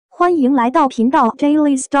欢迎来到频道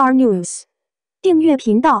Daily Star News， 订阅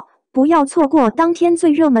频道，不要错过当天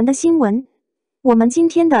最热门的新闻。我们今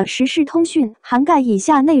天的时事通讯涵盖以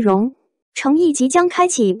下内容：成毅即将开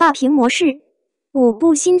启霸屏模式，5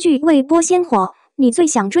部新剧未播先火，你最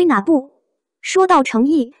想追哪部？说到成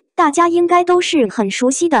毅，大家应该都是很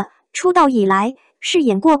熟悉的，出道以来饰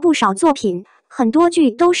演过不少作品，很多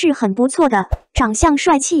剧都是很不错的，长相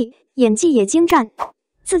帅气，演技也精湛。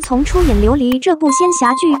自从出演《琉璃》这部仙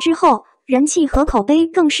侠剧之后，人气和口碑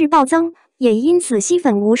更是暴增，也因此吸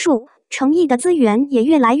粉无数。成毅的资源也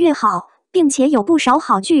越来越好，并且有不少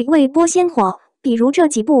好剧未播先火。比如这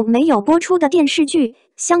几部没有播出的电视剧，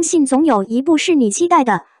相信总有一部是你期待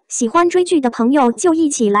的。喜欢追剧的朋友就一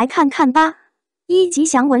起来看看吧。一吉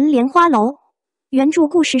祥文莲花楼，原著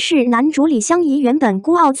故事是男主李相夷原本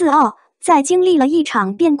孤傲自傲，在经历了一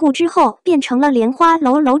场变故之后，变成了莲花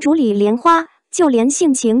楼楼主李莲花。就连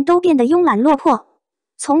性情都变得慵懒落魄，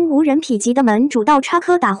从无人匹及的门主到插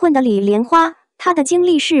科打诨的李莲花，他的经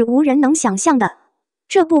历是无人能想象的。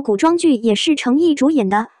这部古装剧也是成毅主演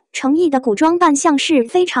的，成毅的古装扮相是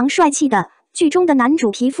非常帅气的。剧中的男主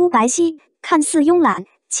皮肤白皙，看似慵懒，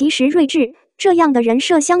其实睿智，这样的人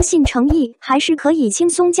设相信成毅还是可以轻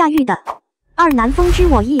松驾驭的。二南风知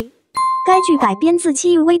我意，该剧改编自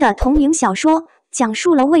戚玉薇的同名小说。讲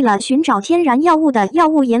述了为了寻找天然药物的药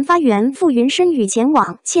物研发员傅云深与前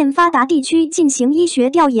往欠发达地区进行医学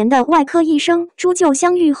调研的外科医生朱旧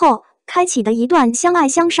相遇后，开启的一段相爱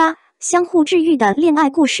相杀、相互治愈的恋爱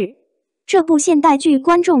故事。这部现代剧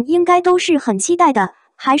观众应该都是很期待的，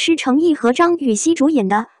还是成毅和张雨绮主演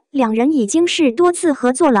的，两人已经是多次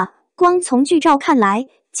合作了。光从剧照看来，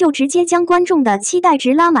就直接将观众的期待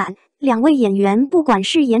值拉满。两位演员不管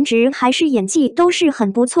是颜值还是演技都是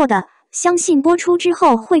很不错的。相信播出之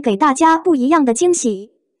后会给大家不一样的惊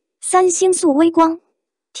喜。三星宿微光，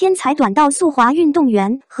天才短道速滑运动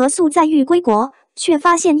员何素在狱归国，却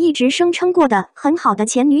发现一直声称过得很好的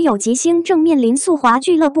前女友吉星正面临速滑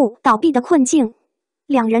俱乐部倒闭的困境。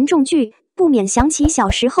两人重聚，不免想起小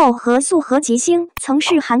时候何素和吉星曾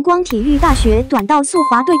是韩光体育大学短道速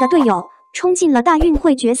滑队的队友，冲进了大运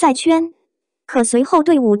会决赛圈。可随后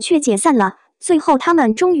队伍却解散了，最后他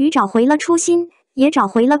们终于找回了初心，也找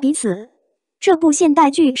回了彼此。这部现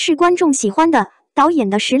代剧是观众喜欢的，导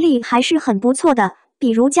演的实力还是很不错的，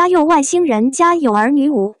比如《家有外星人家有儿女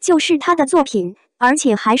5》就是他的作品，而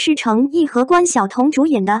且还是成毅和关晓彤主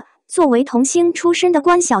演的。作为童星出身的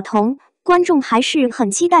关晓彤，观众还是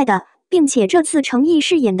很期待的，并且这次成毅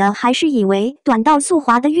饰演的还是以为短道速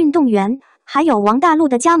滑的运动员，还有王大陆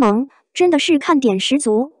的加盟，真的是看点十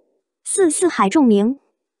足。四海仲明，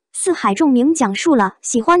四海仲明讲述了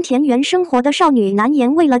喜欢田园生活的少女南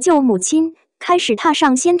妍为了救母亲，开始踏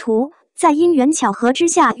上仙途，在因缘巧合之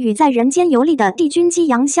下与在人间游历的帝君姬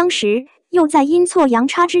阳相识，又在阴错阳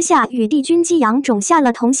差之下与帝君姬阳种下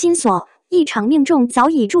了同心锁，一场命中早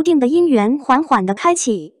已注定的姻缘缓缓的开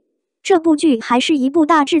启。这部剧还是一部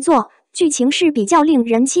大制作，剧情是比较令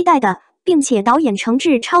人期待的，并且导演程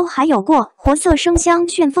志超还有过《活色生香》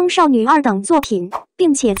《旋风少女2》等作品，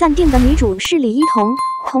并且暂定的女主是李依桐，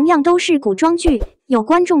同样都是古装剧，有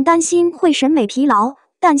观众担心会审美疲劳，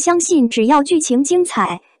但相信只要剧情精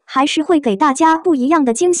彩，还是会给大家不一样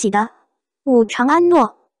的惊喜的。5长安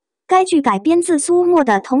诺，该剧改编自苏沫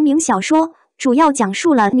的同名小说，主要讲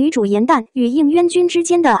述了女主颜淡与应渊君之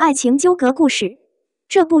间的爱情纠葛故事。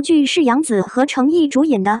这部剧是杨紫和成毅主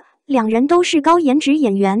演的，两人都是高颜值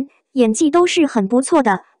演员，演技都是很不错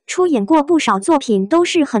的，出演过不少作品都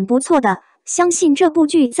是很不错的，相信这部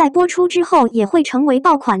剧在播出之后也会成为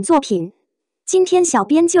爆款作品。今天小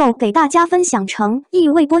编就给大家分享成毅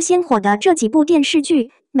未播先火的这几部电视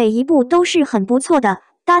剧，每一部都是很不错的，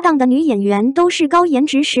搭档的女演员都是高颜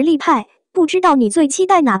值实力派，不知道你最期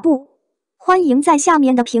待哪部？欢迎在下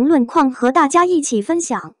面的评论框和大家一起分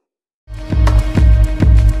享。